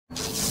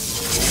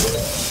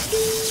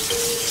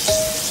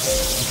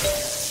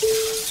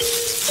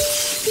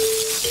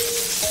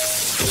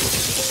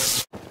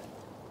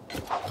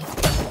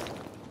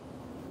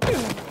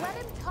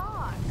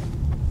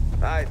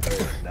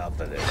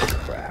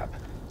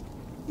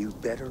You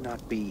better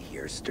not be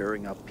here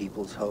stirring up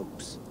people's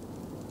hopes.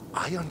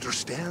 I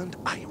understand,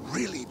 I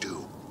really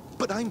do.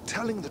 But I'm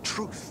telling the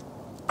truth.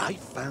 I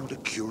found a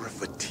cure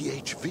for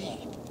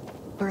THV.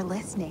 We're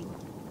listening.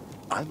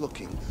 I'm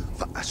looking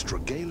for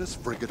Astragalus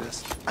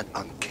frigidus and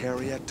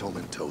Uncaria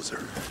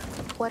tomentosa.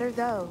 What are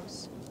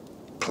those?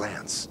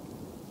 Plants.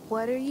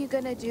 What are you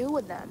gonna do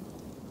with them?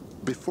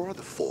 Before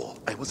the fall,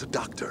 I was a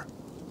doctor.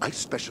 I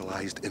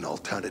specialized in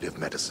alternative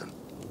medicine.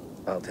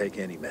 I'll take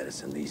any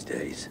medicine these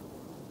days.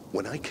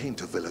 When I came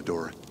to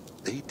Villador,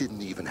 they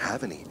didn't even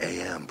have any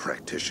AM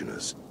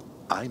practitioners.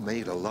 I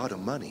made a lot of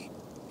money.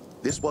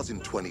 This was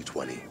in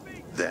 2020.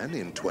 Then,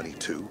 in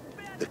 22,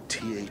 the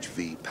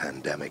THV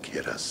pandemic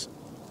hit us.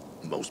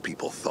 Most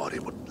people thought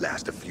it would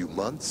last a few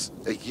months,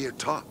 a year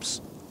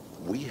tops.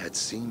 We had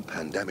seen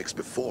pandemics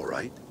before,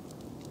 right?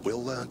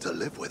 We'll learn to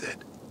live with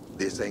it.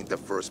 This ain't the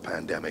first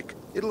pandemic.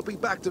 It'll be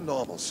back to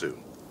normal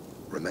soon.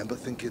 Remember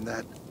thinking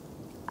that?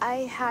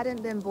 I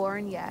hadn't been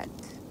born yet.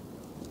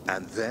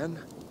 And then,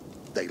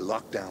 they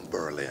locked down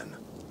Berlin.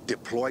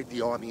 Deployed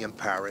the army in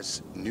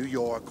Paris, New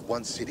York,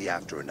 one city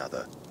after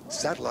another.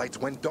 Satellites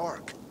went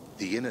dark.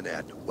 The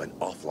internet went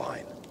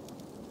offline.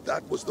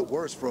 That was the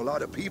worst for a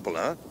lot of people,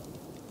 huh?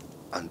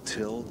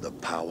 Until the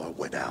power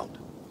went out.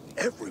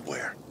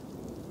 Everywhere.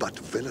 But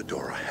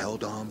Villador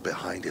held on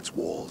behind its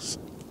walls.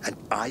 And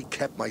I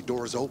kept my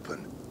doors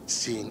open,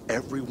 seeing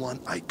everyone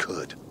I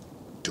could.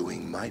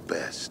 Doing my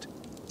best,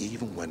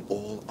 even when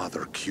all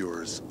other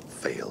cures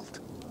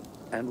failed.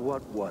 And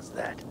what was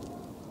that?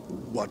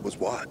 What was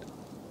what?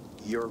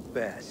 Your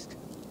best.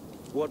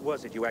 What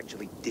was it you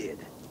actually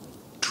did?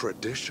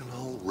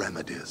 Traditional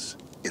remedies,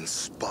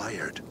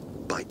 inspired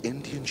by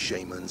Indian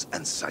shamans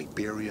and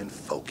Siberian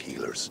folk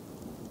healers.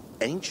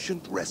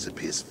 Ancient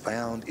recipes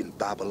found in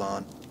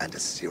Babylon and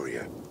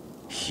Assyria,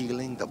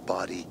 healing the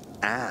body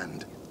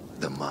and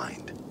the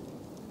mind.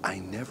 I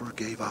never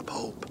gave up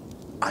hope.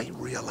 I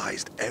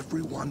realized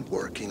everyone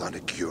working on a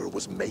cure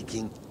was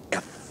making a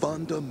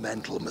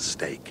fundamental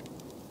mistake.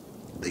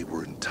 They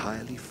were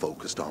entirely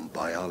focused on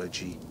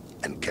biology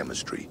and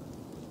chemistry.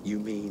 You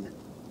mean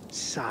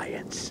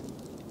science?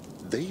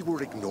 They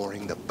were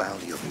ignoring the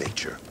bounty of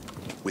nature.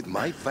 With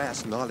my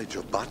vast knowledge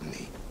of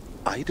botany,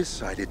 I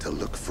decided to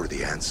look for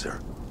the answer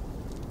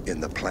in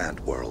the plant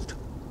world.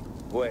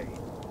 Wait,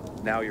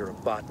 now you're a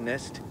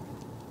botanist?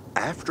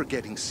 After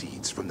getting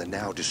seeds from the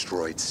now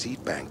destroyed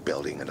seed bank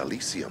building in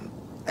Elysium,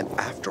 and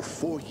after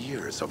 4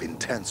 years of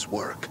intense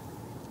work,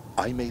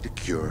 I made a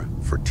cure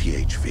for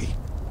THV.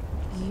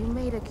 You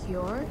made a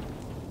cure?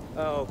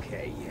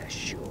 Okay, yeah,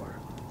 sure.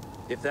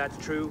 If that's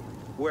true,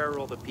 where are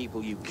all the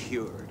people you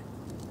cured?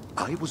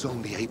 I was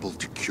only able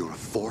to cure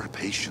 4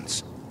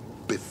 patients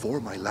before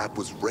my lab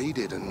was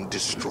raided and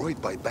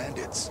destroyed by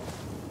bandits.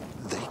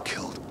 They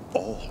killed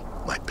all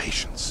my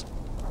patients.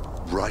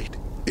 Right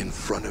in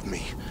front of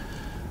me.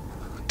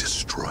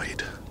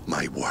 Destroyed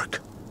my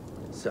work.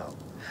 So,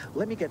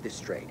 let me get this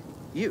straight.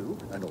 You,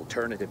 an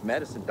alternative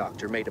medicine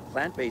doctor, made a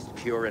plant-based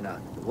cure in a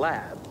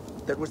lab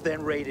that was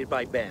then raided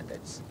by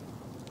bandits,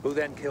 who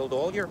then killed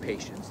all your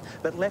patients,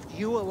 but left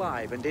you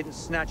alive and didn't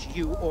snatch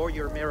you or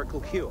your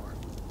miracle cure.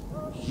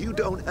 You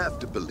don't have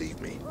to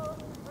believe me.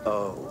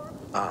 Oh,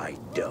 I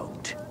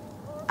don't.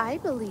 I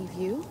believe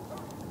you.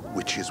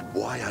 Which is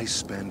why I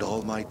spend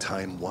all my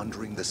time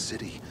wandering the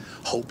city,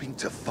 hoping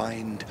to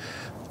find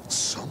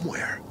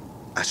somewhere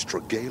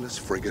Astragalus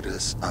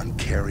frigidus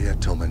Uncaria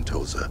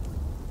tomentosa,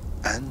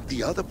 and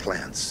the other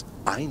plants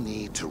I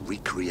need to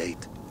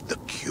recreate the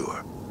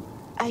cure.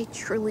 I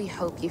truly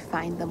hope you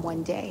find them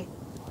one day.